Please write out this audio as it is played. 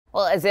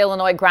Well, as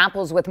Illinois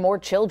grapples with more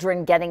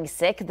children getting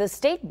sick, the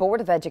State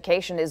Board of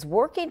Education is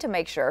working to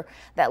make sure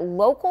that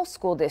local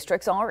school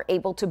districts are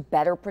able to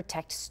better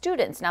protect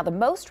students. Now, the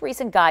most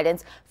recent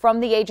guidance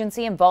from the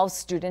agency involves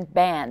student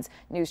bans.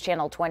 News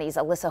Channel 20's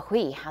Alyssa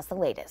Hui has the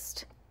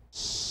latest.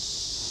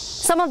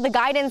 Some of the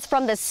guidance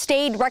from the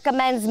state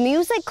recommends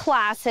music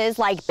classes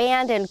like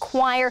band and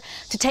choir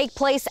to take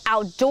place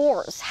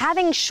outdoors,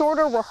 having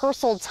shorter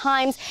rehearsal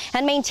times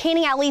and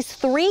maintaining at least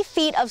 3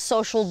 feet of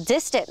social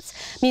distance.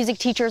 Music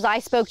teachers I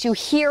spoke to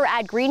here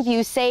at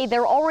Greenview say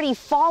they're already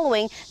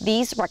following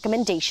these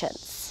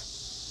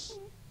recommendations.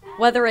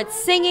 Whether it's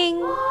singing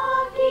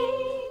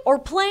or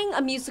playing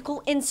a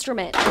musical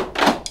instrument,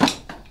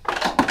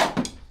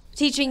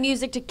 teaching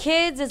music to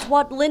kids is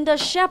what Linda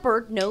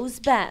Shepard knows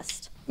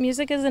best.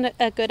 Music is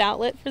a good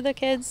outlet for the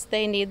kids.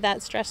 They need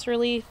that stress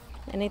relief.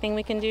 Anything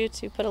we can do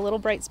to put a little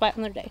bright spot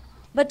in their day.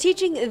 But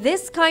teaching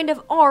this kind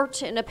of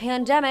art in a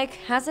pandemic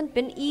hasn't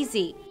been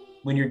easy.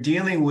 When you're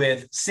dealing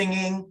with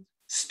singing,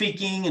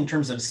 speaking in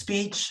terms of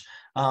speech,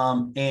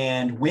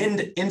 and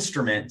wind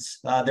instruments,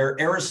 they're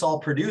aerosol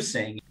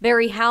producing.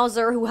 Barry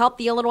Hauser, who helped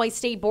the Illinois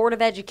State Board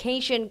of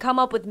Education come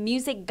up with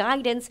music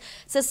guidance,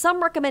 says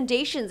some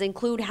recommendations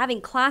include having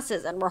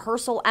classes and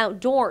rehearsal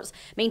outdoors,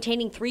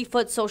 maintaining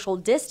 3-foot social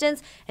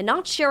distance, and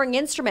not sharing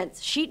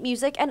instruments, sheet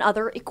music, and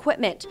other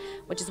equipment,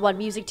 which is what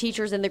music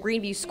teachers in the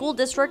Greenview School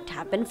District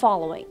have been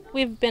following.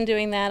 We've been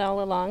doing that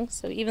all along.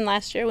 So even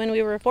last year when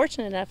we were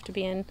fortunate enough to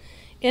be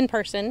in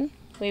person,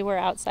 we were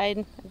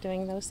outside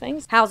doing those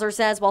things. Hauser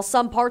says while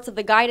some parts of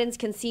the guidance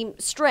can seem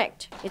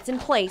strict, it's in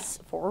place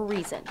for a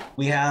reason.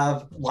 We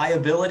have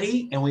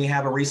liability and we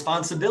have a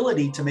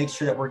responsibility to make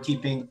sure that we're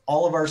keeping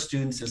all of our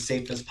students as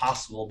safe as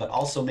possible, but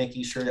also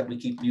making sure that we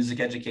keep music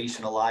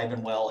education alive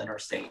and well in our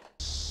state.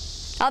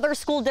 Other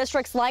school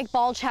districts like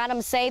Ball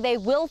Chatham say they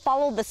will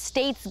follow the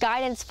state's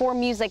guidance for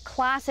music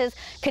classes,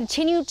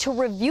 continue to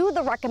review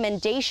the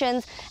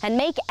recommendations, and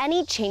make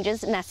any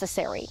changes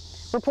necessary.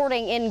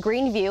 Reporting in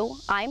Greenview,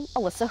 I'm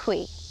Alyssa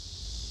Hui.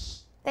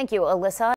 Thank you, Alyssa.